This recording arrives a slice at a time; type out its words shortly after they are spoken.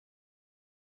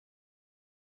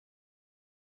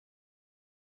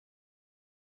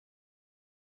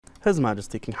His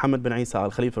Majesty King Hamad bin Isa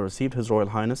Al Khalifa received His Royal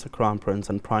Highness Crown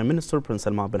Prince and Prime Minister Prince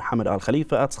Salman bin Hamad Al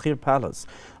Khalifa at Sakhir Palace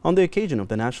on the occasion of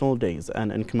the National Days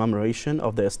and in commemoration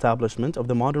of the establishment of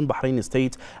the modern Bahraini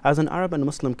state as an Arab and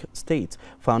Muslim state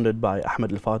founded by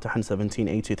Ahmed al-Fatih in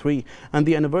 1783 and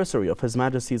the anniversary of His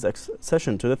Majesty's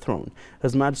accession to the throne.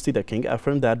 His Majesty the King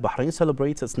affirmed that Bahrain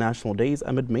celebrates its National Days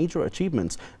amid major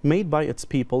achievements made by its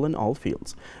people in all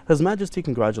fields. His Majesty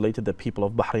congratulated the people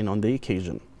of Bahrain on the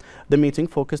occasion. The meeting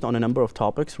focused on a number of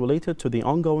topics related to the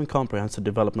ongoing comprehensive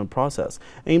development process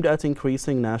aimed at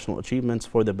increasing national achievements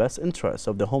for the best interests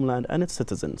of the homeland and its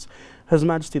citizens. His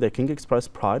Majesty the King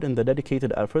expressed pride in the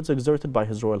dedicated efforts exerted by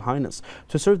His Royal Highness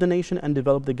to serve the nation and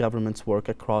develop the government's work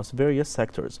across various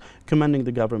sectors, commending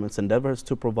the government's endeavors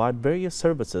to provide various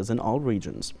services in all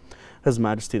regions. His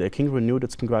Majesty the King renewed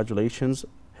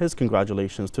his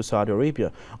congratulations to Saudi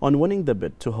Arabia on winning the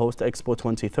bid to host Expo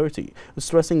 2030,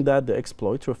 stressing that the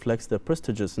exploit reflects the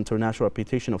prestigious international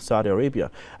reputation of Saudi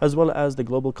Arabia, as well as the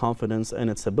global confidence in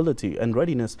its ability and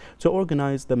readiness to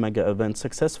organize the mega event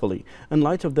successfully, in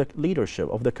light of the leadership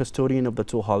of the custodian of the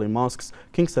two holy mosques,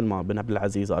 King Salman bin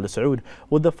Abdulaziz Al Saud,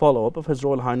 with the follow-up of His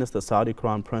Royal Highness the Saudi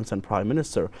Crown Prince and Prime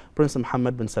Minister, Prince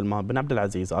Mohammed bin Salman bin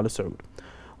Abdulaziz Al Saud.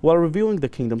 While reviewing the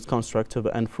kingdom's constructive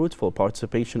and fruitful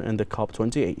participation in the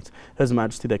COP28, His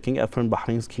Majesty the King affirmed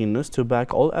Bahrain's keenness to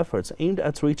back all efforts aimed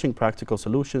at reaching practical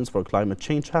solutions for climate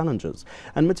change challenges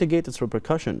and mitigate its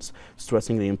repercussions,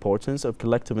 stressing the importance of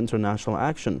collective international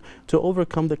action to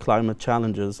overcome the climate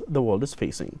challenges the world is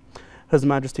facing. His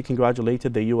Majesty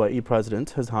congratulated the UAE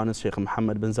President, His Highness Sheikh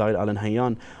Mohammed bin Zayed Al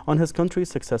Nahyan, on his country's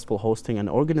successful hosting and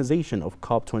organization of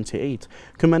COP28,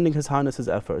 commending His Highness's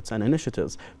efforts and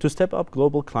initiatives to step up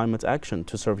global climate action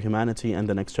to serve humanity and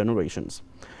the next generations.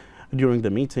 During the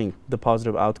meeting, the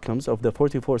positive outcomes of the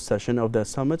 44th session of the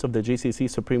Summit of the GCC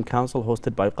Supreme Council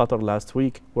hosted by Qatar last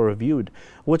week were reviewed,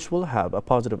 which will have a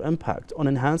positive impact on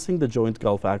enhancing the joint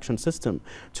Gulf Action System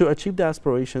to achieve the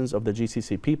aspirations of the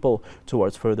GCC people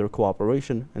towards further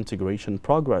cooperation, integration,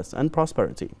 progress, and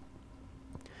prosperity.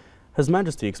 His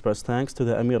Majesty expressed thanks to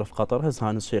the Emir of Qatar, His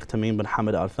Highness Sheikh Tamim bin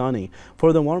Hamad Al Thani,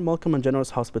 for the warm welcome and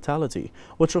generous hospitality,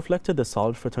 which reflected the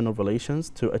solid fraternal relations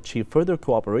to achieve further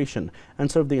cooperation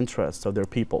and serve the interests of their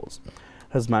peoples.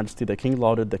 His Majesty the King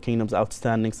lauded the kingdom's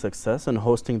outstanding success in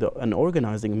hosting and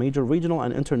organizing major regional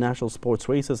and international sports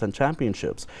races and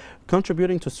championships,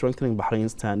 contributing to strengthening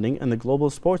Bahrain's standing in the global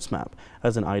sports map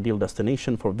as an ideal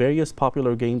destination for various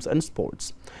popular games and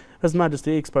sports. His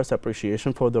Majesty expressed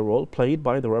appreciation for the role played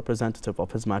by the representative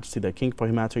of His Majesty the King for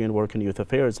Humanitarian Work and Youth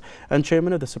Affairs and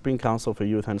Chairman of the Supreme Council for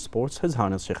Youth and Sports, His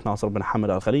Highness Sheikh Nasser bin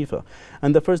Hamad Al Khalifa,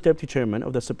 and the First Deputy Chairman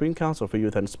of the Supreme Council for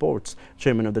Youth and Sports,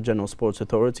 Chairman of the General Sports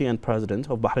Authority and President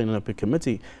of Bahrain Olympic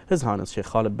Committee, His Highness Sheikh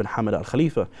Khalid bin Hamad Al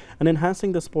Khalifa, and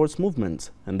enhancing the sports movement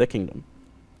in the kingdom.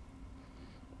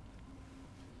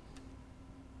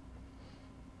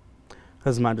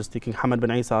 His Majesty King Hamad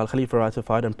bin Isa Al Khalifa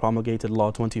ratified and promulgated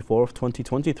Law 24 of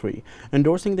 2023,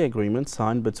 endorsing the agreement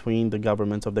signed between the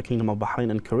governments of the Kingdom of Bahrain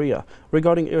and Korea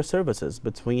regarding air services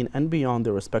between and beyond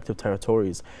their respective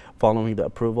territories, following the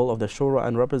approval of the Shura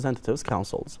and Representatives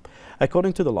Councils.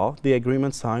 According to the law, the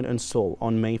agreement signed in Seoul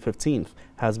on May 15th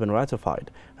has been ratified.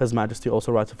 His Majesty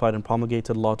also ratified and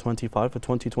promulgated Law 25 of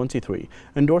 2023,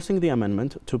 endorsing the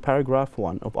amendment to Paragraph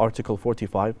 1 of Article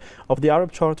 45 of the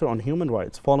Arab Charter on Human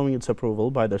Rights following its approval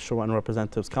by the Shura and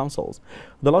Representatives Councils.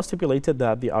 The law stipulated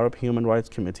that the Arab Human Rights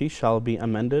Committee shall be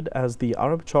amended as the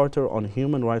Arab Charter on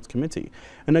Human Rights Committee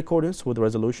in accordance with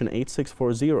Resolution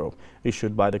 8640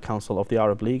 issued by the Council of the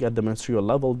Arab League at the ministerial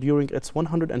level during its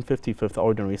 155th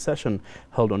ordinary session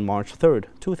held on March 3,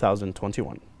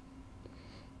 2021.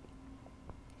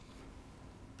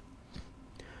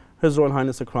 His Royal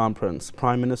Highness the Crown Prince,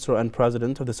 Prime Minister and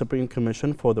President of the Supreme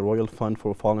Commission for the Royal Fund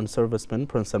for Fallen Servicemen,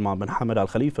 Prince Salman bin Hamad Al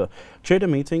Khalifa, chaired a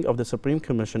meeting of the Supreme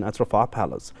Commission at Rafah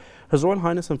Palace. His Royal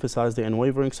Highness emphasized the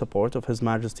unwavering support of His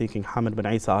Majesty King Hamad bin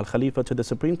Isa Al Khalifa to the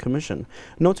Supreme Commission,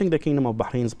 noting the Kingdom of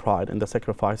Bahrain's pride in the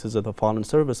sacrifices of the fallen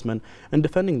servicemen in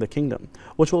defending the kingdom,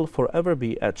 which will forever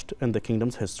be etched in the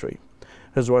kingdom's history.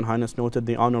 His Royal Highness noted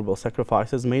the honorable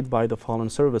sacrifices made by the fallen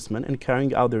servicemen in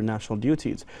carrying out their national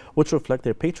duties, which reflect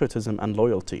their patriotism and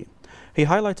loyalty. He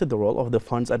highlighted the role of the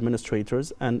fund's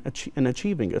administrators in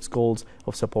achieving its goals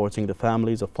of supporting the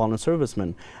families of fallen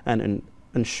servicemen and in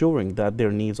ensuring that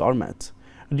their needs are met.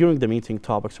 During the meeting,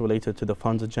 topics related to the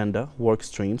fund's agenda, work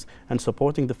streams, and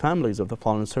supporting the families of the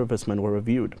fallen servicemen were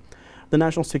reviewed. The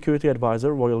National Security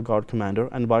Advisor, Royal Guard Commander,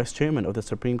 and Vice Chairman of the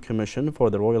Supreme Commission for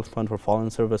the Royal Fund for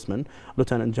Fallen Servicemen,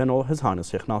 Lieutenant General His Highness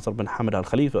Sheikh Nasser bin Hamad Al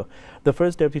Khalifa, the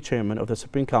First Deputy Chairman of the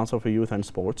Supreme Council for Youth and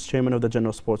Sports, Chairman of the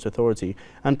General Sports Authority,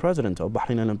 and President of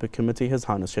Bahrain Olympic Committee, His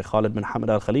Highness Sheikh Khalid bin Hamad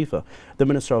Al Khalifa, the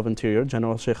Minister of Interior,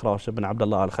 General Sheikh Rashid bin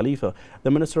Abdullah Al Khalifa,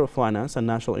 the Minister of Finance and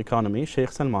National Economy,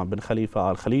 Sheikh Salman bin Khalifa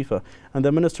Al Khalifa, and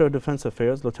the Minister of Defense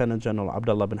Affairs, Lieutenant General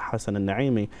Abdullah bin Hassan Al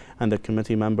Naimi, and the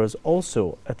committee members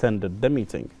also attended the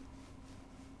meeting.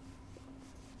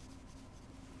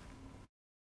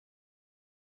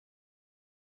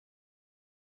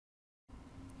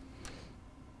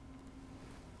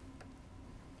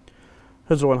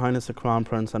 His Royal Highness the Crown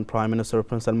Prince and Prime Minister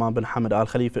Prince Salman bin Hamad Al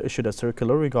Khalifa issued a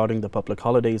circular regarding the public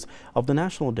holidays of the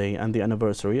National Day and the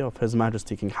anniversary of His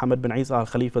Majesty King Hamad bin Isa Al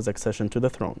Khalifa's accession to the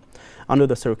throne. Under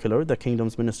the circular, the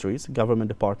Kingdom's ministries, government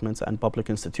departments and public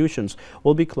institutions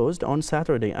will be closed on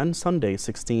Saturday and Sunday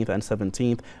 16th and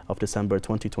 17th of December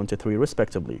 2023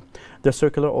 respectively. The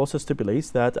circular also stipulates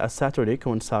that as Saturday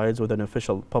coincides with an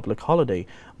official public holiday,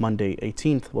 Monday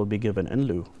 18th will be given in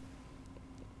lieu.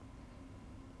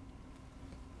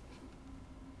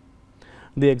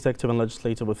 The executive and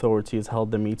legislative authorities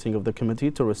held the meeting of the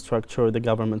committee to restructure the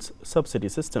government's subsidy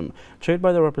system, chaired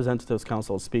by the Representatives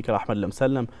Council Speaker Ahmed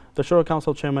Al-Msallam, the Shura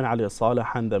Council Chairman Ali Al-Saleh,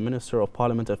 and the Minister of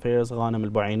Parliament Affairs Ghanem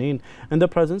Al-Bu'ainin, in the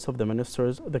presence of the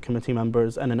ministers, the committee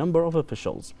members, and a number of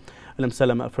officials.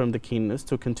 Al-Msallam affirmed the keenness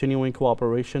to continuing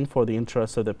cooperation for the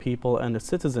interests of the people and its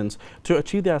citizens to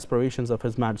achieve the aspirations of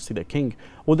His Majesty the King,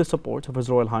 with the support of His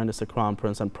Royal Highness the Crown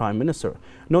Prince and Prime Minister,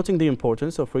 noting the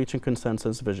importance of reaching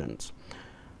consensus visions.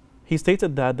 He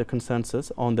stated that the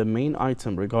consensus on the main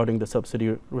item regarding the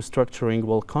subsidy restructuring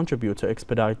will contribute to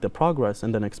expedite the progress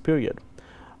in the next period.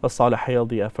 Al-Saleh hailed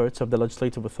the efforts of the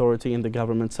legislative authority in the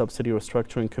Government Subsidy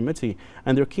Restructuring Committee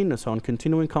and their keenness on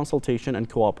continuing consultation and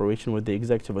cooperation with the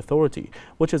executive authority,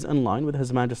 which is in line with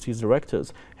His Majesty's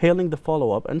directives, hailing the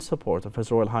follow-up and support of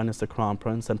His Royal Highness the Crown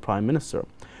Prince and Prime Minister.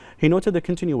 He noted the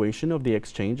continuation of the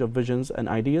exchange of visions and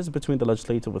ideas between the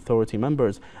legislative authority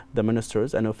members, the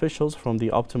ministers and officials from the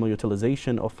optimal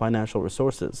utilization of financial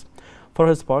resources. For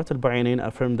his part, Al-Bu'ainin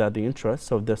affirmed that the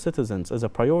interests of the citizens is a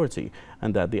priority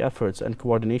and that the efforts and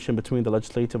coordination between the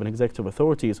legislative and executive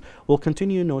authorities will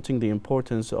continue, noting the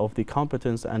importance of the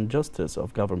competence and justice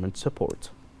of government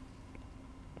support.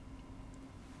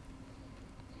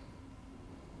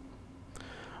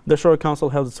 The Shura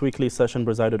Council held its weekly session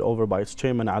presided over by its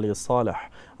chairman Ali Al-Saleh.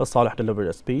 Al-Saleh delivered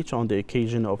a speech on the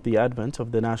occasion of the advent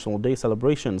of the National Day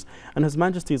celebrations and His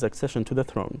Majesty's accession to the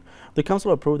throne. The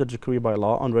Council approved a decree by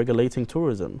law on regulating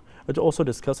tourism. It also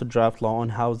discussed a draft law on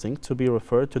housing to be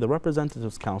referred to the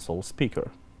Representatives Council Speaker.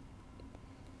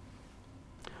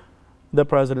 The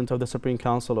President of the Supreme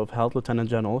Council of Health, Lieutenant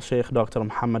General Sheikh Dr.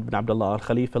 Mohammed bin Abdullah Al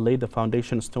Khalifa, laid the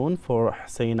foundation stone for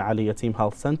Hussein Ali Yatim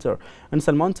Health Center in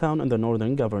Salman Town in the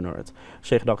Northern Governorate.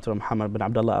 Sheikh Dr. Mohammed bin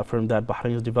Abdullah affirmed that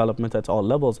Bahrain's development at all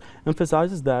levels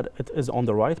emphasizes that it is on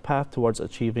the right path towards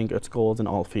achieving its goals in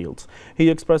all fields. He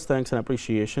expressed thanks and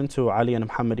appreciation to Ali and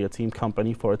Mohammed Yatim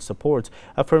Company for its support,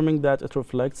 affirming that it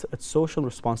reflects its social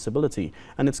responsibility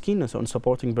and its keenness on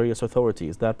supporting various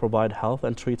authorities that provide health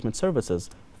and treatment services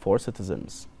for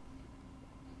citizens.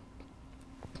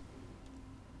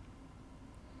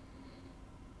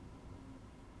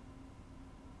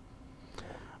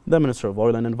 The Minister of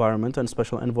Oil and Environment and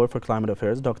Special Envoy for Climate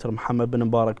Affairs, Dr. Mohammed bin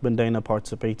Mubarak bin Daina,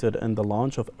 participated in the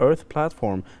launch of Earth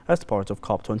Platform as part of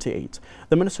COP28.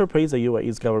 The Minister praised the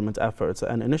UAE's government efforts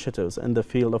and initiatives in the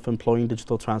field of employing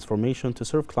digital transformation to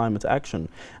serve climate action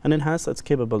and enhance its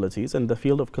capabilities in the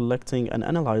field of collecting and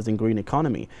analyzing green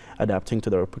economy, adapting to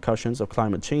the repercussions of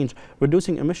climate change,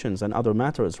 reducing emissions and other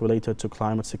matters related to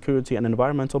climate security and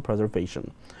environmental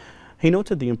preservation. He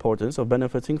noted the importance of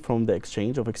benefiting from the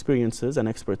exchange of experiences and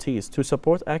expertise to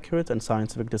support accurate and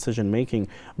scientific decision-making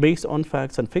based on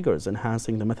facts and figures,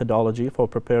 enhancing the methodology for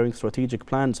preparing strategic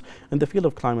plans in the field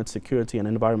of climate security and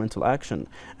environmental action,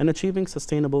 and achieving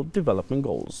sustainable development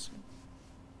goals.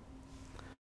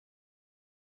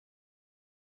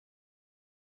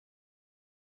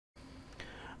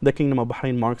 The Kingdom of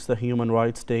Bahrain marks the Human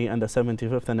Rights Day and the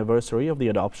 75th anniversary of the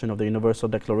adoption of the Universal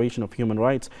Declaration of Human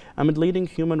Rights amid leading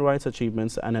human rights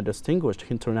achievements and a distinguished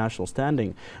international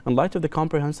standing in light of the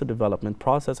comprehensive development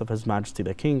process of His Majesty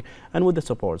the King and with the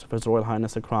support of His Royal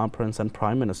Highness the Crown Prince and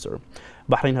Prime Minister.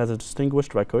 Bahrain has a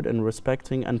distinguished record in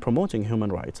respecting and promoting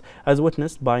human rights, as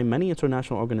witnessed by many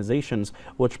international organizations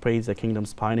which praise the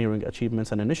Kingdom's pioneering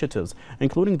achievements and initiatives,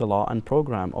 including the law and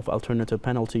program of alternative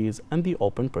penalties and the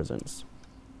open prisons.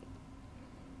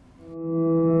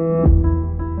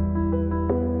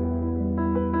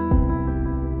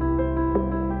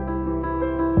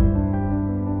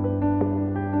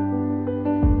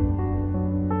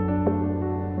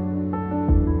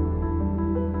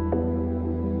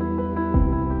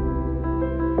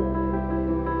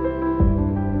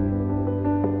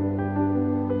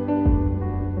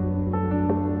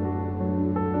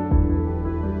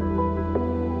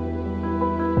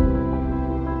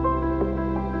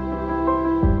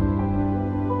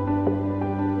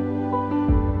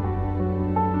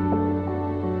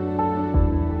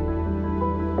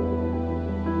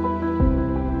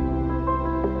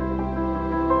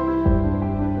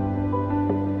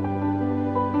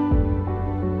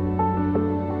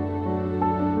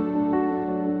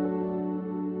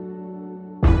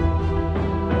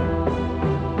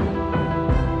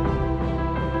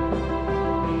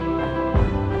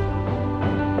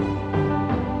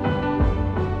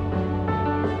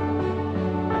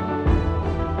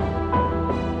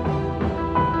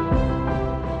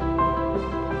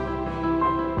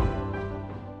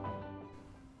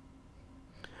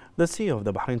 The CEO of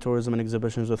the Bahrain Tourism and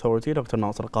Exhibitions Authority, Dr.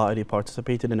 Nasser Qaidi,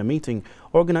 participated in a meeting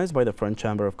organized by the French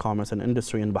Chamber of Commerce and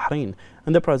Industry in Bahrain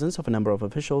in the presence of a number of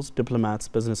officials, diplomats,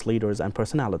 business leaders and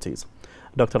personalities.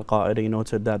 Dr. Qaidi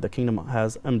noted that the kingdom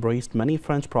has embraced many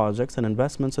French projects and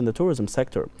investments in the tourism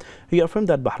sector. He affirmed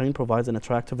that Bahrain provides an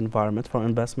attractive environment for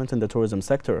investment in the tourism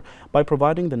sector by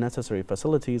providing the necessary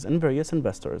facilities and various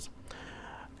investors.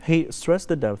 He stressed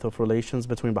the depth of relations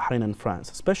between Bahrain and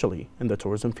France, especially in the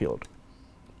tourism field.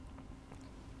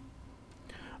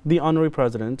 The Honorary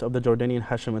President of the Jordanian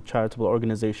Hashemite Charitable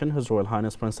Organization, His Royal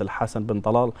Highness Prince Al Hassan bin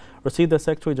Talal, received the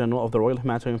Secretary General of the Royal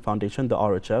Humanitarian Foundation, the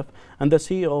RHF, and the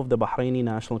CEO of the Bahraini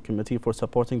National Committee for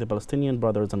Supporting the Palestinian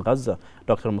Brothers in Gaza,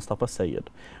 Dr. Mustafa Sayyid.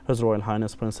 His Royal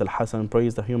Highness Prince Al Hassan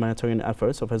praised the humanitarian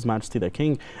efforts of His Majesty the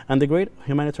King and the great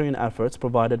humanitarian efforts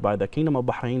provided by the Kingdom of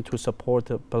Bahrain to support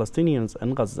the Palestinians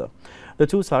in Gaza. The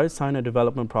two sides signed a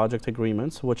development project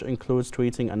agreements, which includes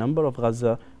treating a number of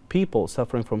Gaza people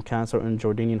suffering from cancer in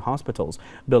Jordanian hospitals,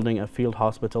 building a field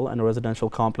hospital and a residential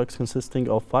complex consisting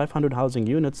of 500 housing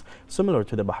units similar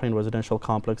to the Bahrain residential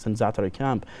complex in Zatari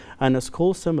camp, and a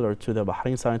school similar to the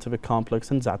Bahrain scientific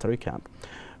complex in Zatari camp.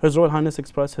 His Royal Highness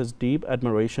expressed his deep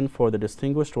admiration for the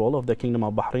distinguished role of the Kingdom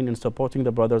of Bahrain in supporting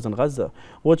the brothers in Gaza,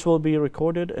 which will be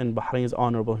recorded in Bahrain's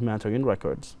honorable humanitarian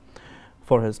records.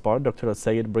 For his part, Dr.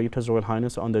 Al-Sayed briefed His Royal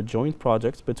Highness on the joint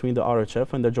projects between the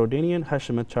RHF and the Jordanian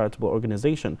Hashemite Charitable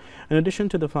Organization, in addition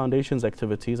to the Foundation's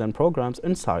activities and programs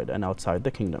inside and outside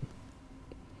the kingdom.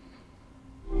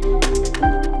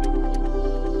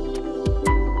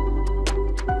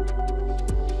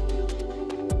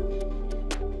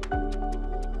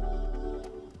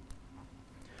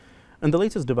 And the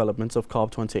latest developments of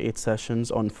COP28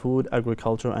 sessions on food,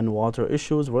 agriculture and water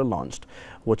issues were launched,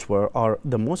 which are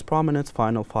the most prominent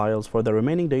final files for the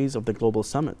remaining days of the Global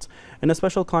Summit. In a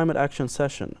special climate action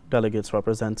session, delegates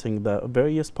representing the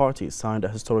various parties signed a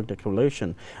historic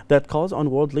declaration that calls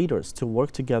on world leaders to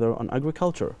work together on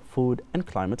agriculture, food and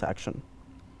climate action.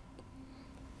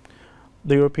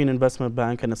 The European Investment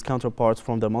Bank and its counterparts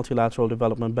from the multilateral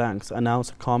development banks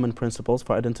announced common principles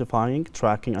for identifying,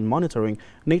 tracking and monitoring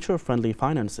nature-friendly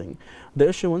financing. The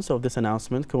issuance of this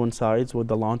announcement coincides with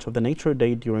the launch of the Nature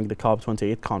Day during the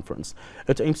COP28 conference.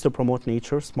 It aims to promote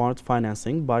nature-smart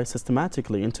financing by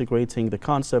systematically integrating the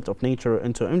concept of nature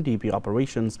into MDB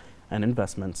operations and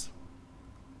investments.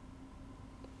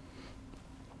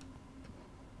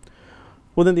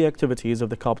 Within the activities of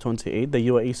the COP28, the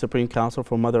UAE Supreme Council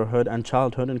for Motherhood and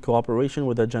Childhood, in cooperation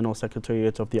with the General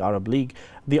Secretariat of the Arab League,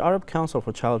 the Arab Council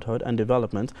for Childhood and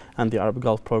Development, and the Arab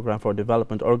Gulf Program for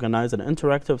Development, organized an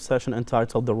interactive session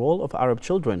entitled The Role of Arab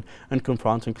Children in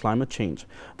Confronting Climate Change.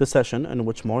 The session, in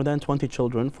which more than 20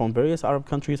 children from various Arab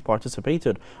countries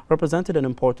participated, represented an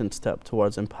important step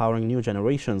towards empowering new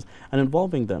generations and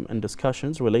involving them in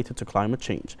discussions related to climate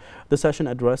change. The session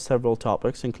addressed several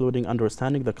topics, including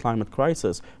understanding the climate crisis,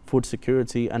 food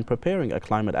security, and preparing a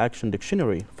climate action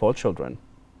dictionary for children.